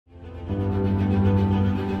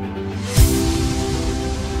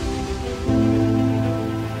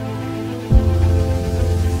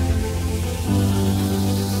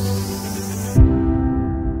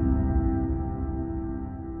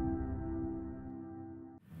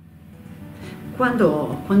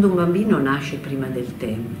Quando un bambino nasce prima del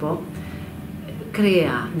tempo,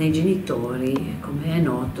 crea nei genitori, come è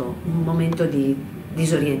noto, un momento di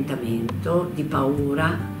disorientamento, di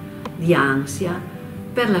paura, di ansia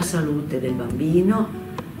per la salute del bambino,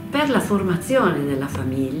 per la formazione della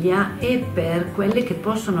famiglia e per quelle che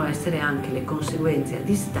possono essere anche le conseguenze a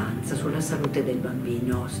distanza sulla salute del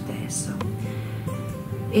bambino stesso.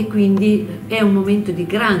 E quindi è un momento di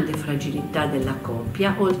grande fragilità della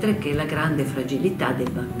coppia, oltre che la grande fragilità del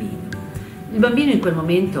bambino. Il bambino in quel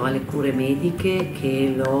momento ha le cure mediche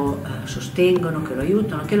che lo sostengono, che lo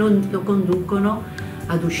aiutano, che lo conducono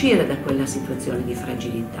ad uscire da quella situazione di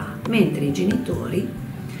fragilità, mentre i genitori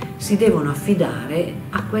si devono affidare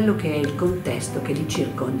a quello che è il contesto che li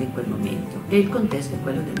circonda in quel momento, e il contesto è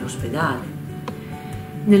quello dell'ospedale.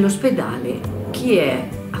 Nell'ospedale chi è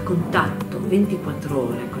a contatto 24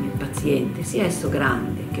 ore con il paziente, sia esso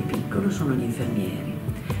grande che piccolo, sono gli infermieri.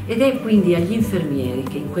 Ed è quindi agli infermieri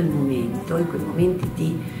che in quei momenti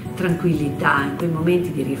di tranquillità, in quei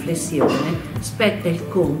momenti di riflessione, spetta il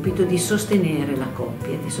compito di sostenere la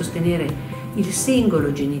coppia, di sostenere il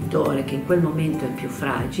singolo genitore che in quel momento è più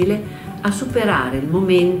fragile a superare il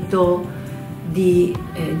momento di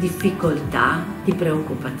difficoltà, di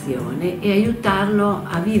preoccupazione e aiutarlo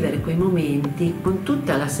a vivere quei momenti con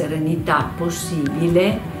tutta la serenità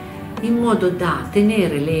possibile, in modo da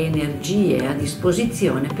tenere le energie a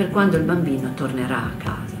disposizione per quando il bambino tornerà a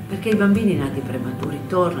casa, perché i bambini nati prematuri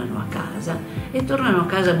tornano a casa e tornano a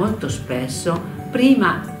casa molto spesso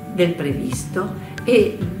prima del previsto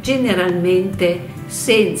e generalmente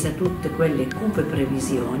senza tutte quelle cupe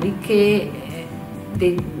previsioni che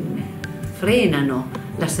frenano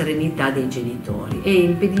la serenità dei genitori e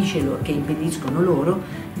impediscono loro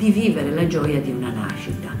di vivere la gioia di una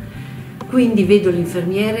nascita. Quindi vedo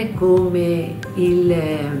l'infermiere come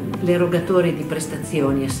l'erogatore di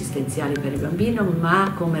prestazioni assistenziali per il bambino,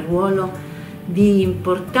 ma come ruolo di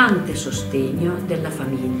importante sostegno della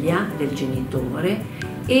famiglia, del genitore,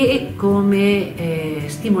 e come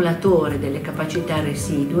stimolatore delle capacità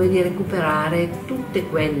residue di recuperare tutte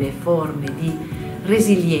quelle forme di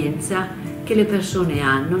resilienza che le persone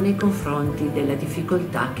hanno nei confronti della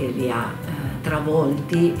difficoltà che li ha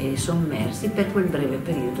travolti e sommersi per quel breve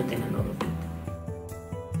periodo della loro vita.